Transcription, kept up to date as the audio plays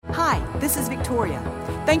this is Victoria.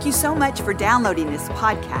 Thank you so much for downloading this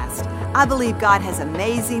podcast. I believe God has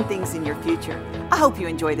amazing things in your future. I hope you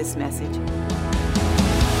enjoy this message.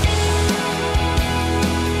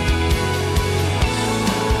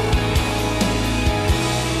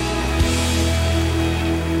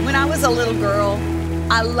 When I was a little girl,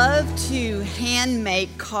 I loved to hand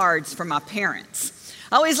make cards for my parents.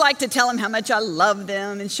 I always like to tell them how much I love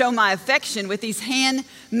them and show my affection with these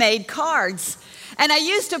handmade cards. And I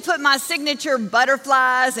used to put my signature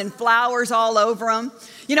butterflies and flowers all over them.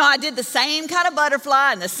 You know, I did the same kind of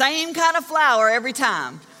butterfly and the same kind of flower every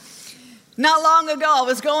time. Not long ago, I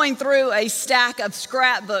was going through a stack of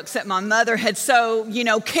scrapbooks that my mother had so,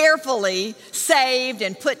 carefully saved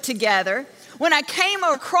and put together when I came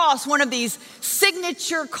across one of these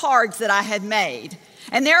signature cards that I had made.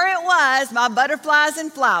 And there it was, my butterflies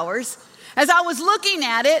and flowers. As I was looking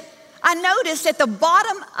at it, I noticed at the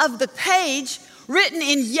bottom of the page, written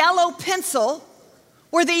in yellow pencil,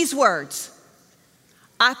 were these words: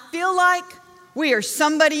 I feel like we are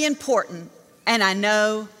somebody important, and I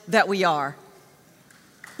know that we are.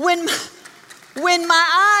 When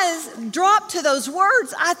my eyes dropped to those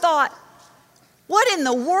words, I thought, what in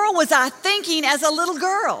the world was I thinking as a little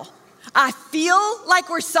girl? I feel like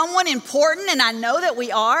we're someone important, and I know that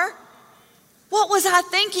we are. What was I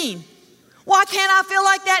thinking? Why can't I feel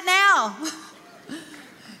like that now?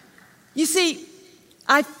 You see,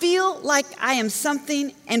 I feel like I am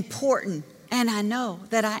something important, and I know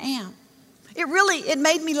that I am. It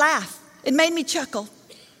made me laugh. It made me chuckle.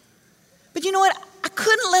 But you know what? I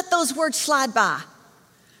couldn't let those words slide by.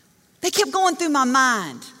 They kept going through my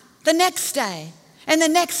mind the next day and the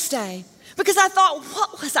next day, because I thought,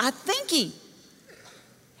 what was I thinking?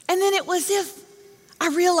 And then it was if I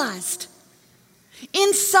realized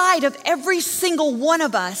inside of every single one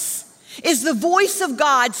of us is the voice of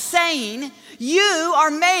God saying, you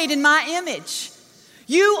are made in my image.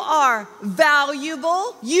 You are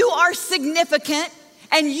valuable, you are significant,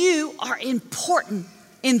 and you are important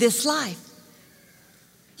in this life.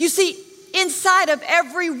 You see, inside of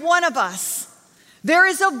every one of us, there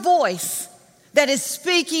is a voice that is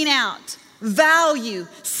speaking out value,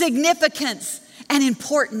 significance, and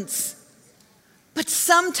importance. But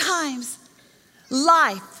sometimes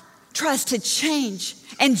life tries to change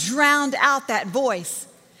and drown out that voice.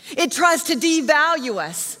 It tries to devalue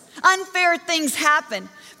us. Unfair things happen.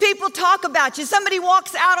 People talk about you. Somebody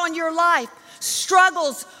walks out on your life.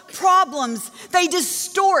 Struggles, problems, they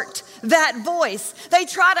distort that voice. They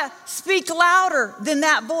try to speak louder than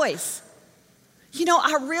that voice.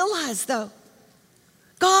 I realize though,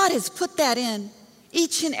 God has put that in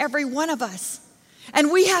each and every one of us.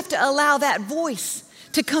 And we have to allow that voice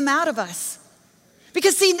to come out of us.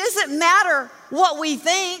 Because see, it doesn't matter what we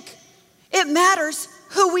think. It matters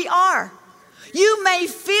who we are. You may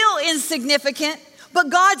feel insignificant,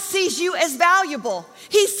 but God sees you as valuable.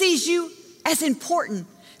 He sees you as important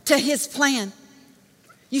to His plan.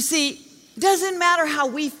 You see, it doesn't matter how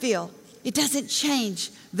we feel. It doesn't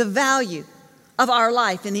change the value of our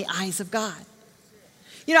life in the eyes of God.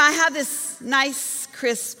 I have this nice,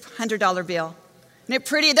 crisp $100 bill. Isn't it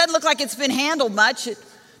pretty? It doesn't look like it's been handled much. It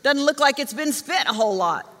doesn't look like it's been spent a whole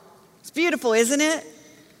lot. It's beautiful, isn't it?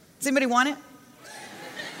 Does anybody want it?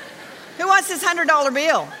 Who wants this $100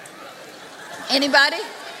 bill? Anybody?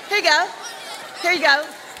 Here you go. Here you go.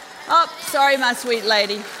 Oh, sorry, my sweet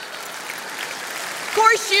lady. Of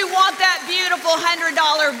course you want that beautiful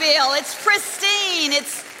 $100 bill. It's pristine.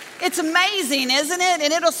 It's amazing, isn't it?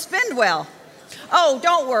 And it'll spend well. Oh,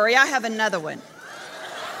 don't worry, I have another one.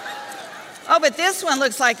 Oh, but this one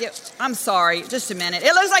looks like it, I'm sorry, just a minute.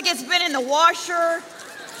 It looks like it's been in the washer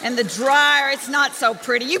and the dryer. It's not so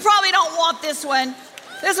pretty. You probably don't want this one.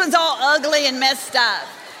 This one's all ugly and messed up.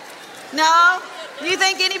 No? You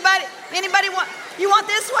think anybody you want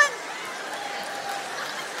this one?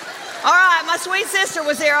 All right, my sweet sister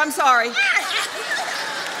was here, I'm sorry.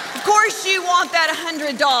 Of course you want that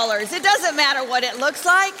 $100. It doesn't matter what it looks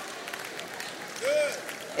like.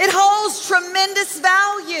 It holds tremendous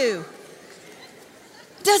value.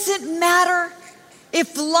 Doesn't matter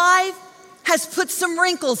if life has put some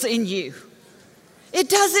wrinkles in you. It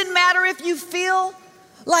doesn't matter if you feel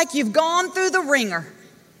like you've gone through the ringer.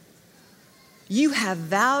 You have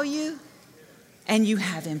value, and you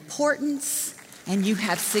have importance, and you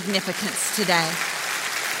have significance today.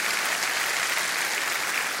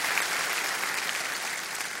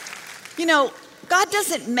 God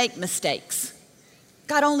doesn't make mistakes.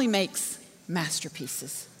 God only makes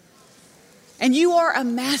masterpieces. And you are a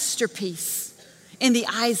masterpiece in the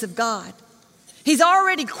eyes of God. He's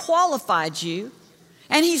already qualified you,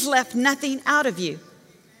 and He's left nothing out of you.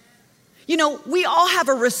 We all have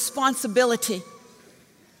a responsibility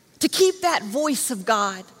to keep that voice of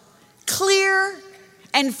God clear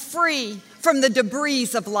and free from the debris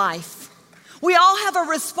of life. We all have a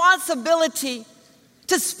responsibility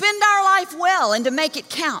to spend our life well and to make it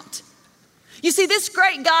count. You see, this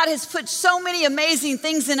great God has put so many amazing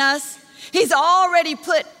things in us. He's already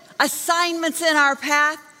put assignments in our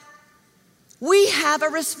path. We have a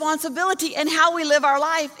responsibility, and how we live our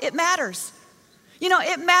life, it matters.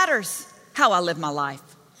 It matters how I live my life.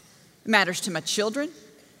 It matters to my children.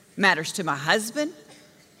 It matters to my husband.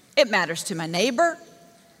 It matters to my neighbor.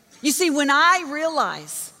 You see, when I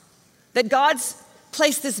realize that God's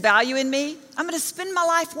placed this value in me, I'm going to spend my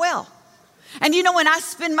life well. And when I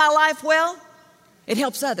spend my life well, it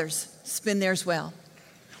helps others spend theirs well.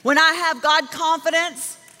 When I have God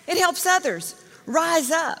confidence, it helps others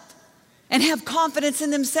rise up and have confidence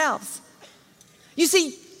in themselves. You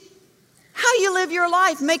see, how you live your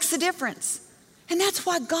life makes a difference. And that's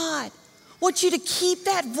why God wants you to keep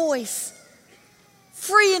that voice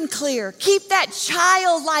free and clear. Keep that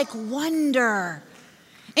childlike wonder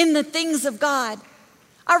in the things of God.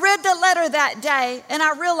 I read the letter that day and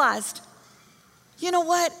I realized, you know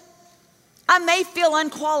what? I may feel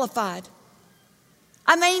unqualified.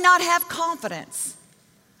 I may not have confidence.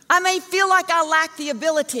 I may feel like I lack the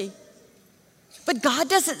ability. But God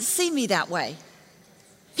doesn't see me that way.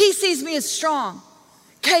 He sees me as strong,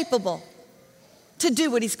 capable to do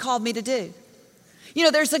what He's called me to do.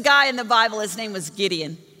 There's a guy in the Bible, his name was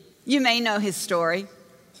Gideon. You may know his story.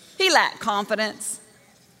 He lacked confidence.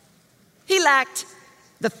 He lacked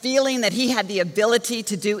the feeling that he had the ability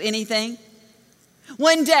to do anything.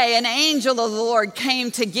 One day, an angel of the Lord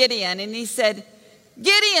came to Gideon and he said,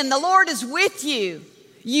 "Gideon, the Lord is with you,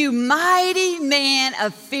 you mighty man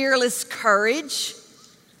of fearless courage."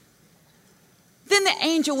 Then the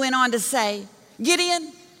angel went on to say,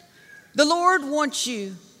 "Gideon, the Lord wants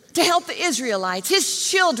you to help the Israelites, His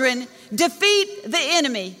children, defeat the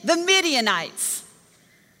enemy, the Midianites."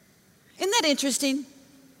 Isn't that interesting?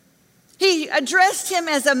 He addressed him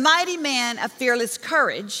as a mighty man of fearless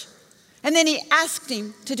courage, and then he asked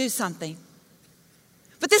him to do something.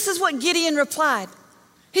 But this is what Gideon replied.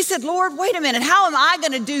 He said, "Lord, wait a minute, how am I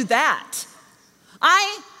going to do that?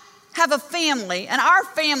 I have a family, and our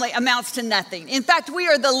family amounts to nothing. In fact, we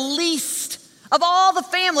are the least of all the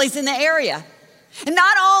families in the area. And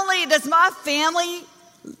not only does my family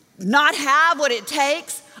not have what it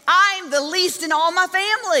takes, I'm the least in all my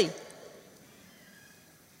family."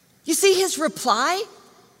 You see his reply?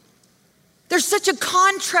 There's such a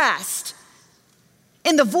contrast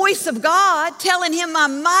in the voice of God telling him, "a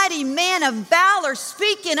mighty man of valor,"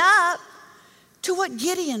 speaking up, to what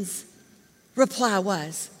Gideon's reply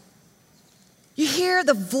was. You hear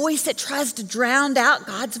the voice that tries to drown out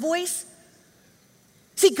God's voice?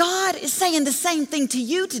 See, God is saying the same thing to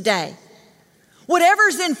you today.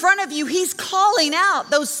 Whatever's in front of you, He's calling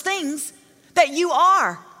out those things that you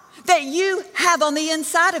are, that you have on the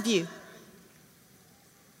inside of you.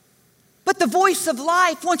 But the voice of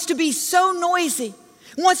life wants to be so noisy,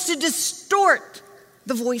 wants to distort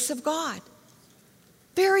the voice of God.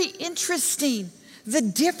 Very interesting, the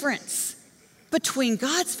difference between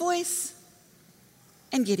God's voice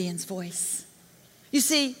and Gideon's voice. You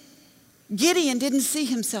see, Gideon didn't see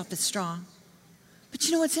himself as strong. But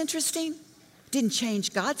you know what's interesting? It didn't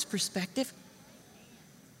change God's perspective.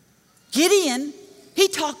 Gideon, he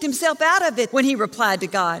talked himself out of it when he replied to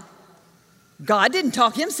God. God didn't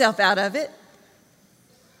talk himself out of it.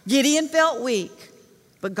 Gideon felt weak,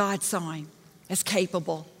 but God saw him as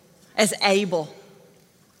capable, as able,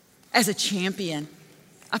 as a champion,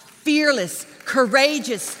 a fearless,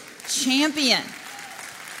 courageous champion.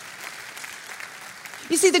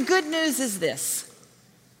 You see, the good news is this.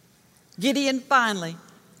 Gideon finally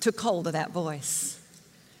took hold of that voice,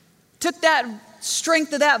 took that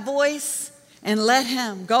strength of that voice and let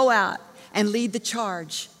him go out and lead the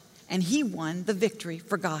charge. And he won the victory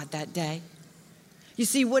for God that day. You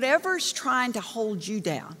see, whatever's trying to hold you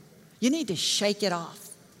down, you need to shake it off.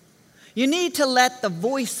 You need to let the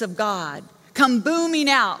voice of God come booming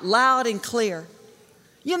out loud and clear.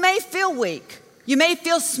 You may feel weak. You may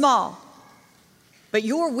feel small. But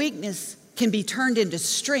your weakness can be turned into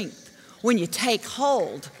strength when you take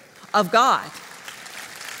hold of God.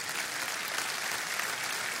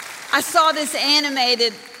 I saw this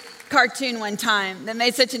animated cartoon one time that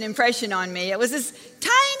made such an impression on me. It was this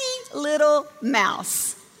tiny little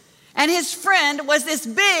mouse, and his friend was this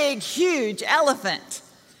big, huge elephant.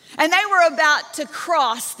 And they were about to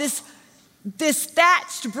cross this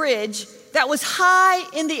thatched bridge that was high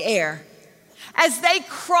in the air. As they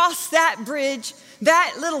crossed that bridge,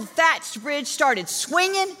 that little thatched bridge started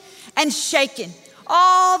swinging and shaken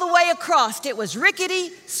all the way across. It was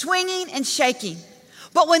rickety, swinging, and shaking.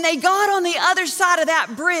 But when they got on the other side of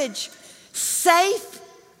that bridge, safe,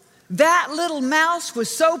 that little mouse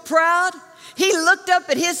was so proud. He looked up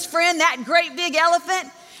at his friend, that great big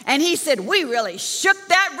elephant, and he said, "We really shook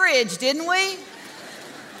that bridge, didn't we?"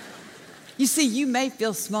 You see, you may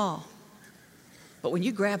feel small, but when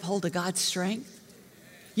you grab hold of God's strength,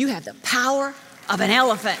 you have the power of an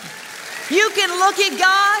elephant. You can look at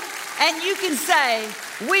God and you can say,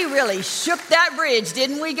 "We really shook that bridge,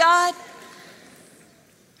 didn't we, God?"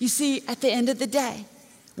 You see, at the end of the day,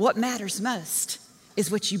 what matters most is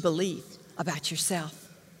what you believe about yourself.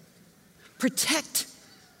 Protect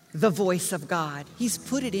the voice of God. He's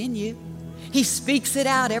put it in you. He speaks it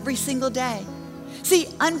out every single day. See,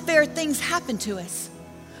 unfair things happen to us.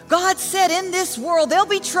 God said in this world there'll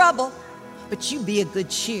be trouble, but you be a good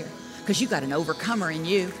cheer because you got an overcomer in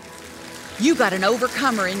you. You got an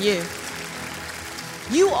overcomer in you.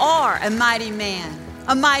 You are a mighty man,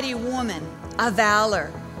 a mighty woman, a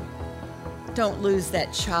valor. Don't lose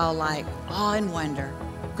that childlike awe and wonder.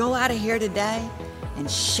 Go out of here today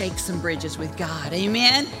and shake some bridges with God.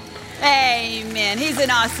 Amen? Amen. He's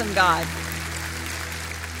an awesome God.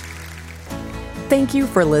 Thank you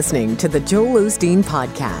for listening to the Joel Osteen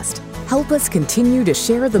Podcast. Help us continue to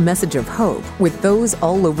share the message of hope with those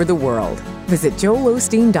all over the world. Visit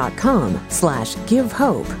joelosteen.com/give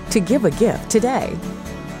hope to give a gift today.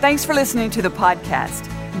 Thanks for listening to the podcast.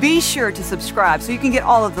 Be sure to subscribe so you can get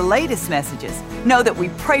all of the latest messages. Know that we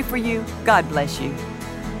pray for you. God bless you.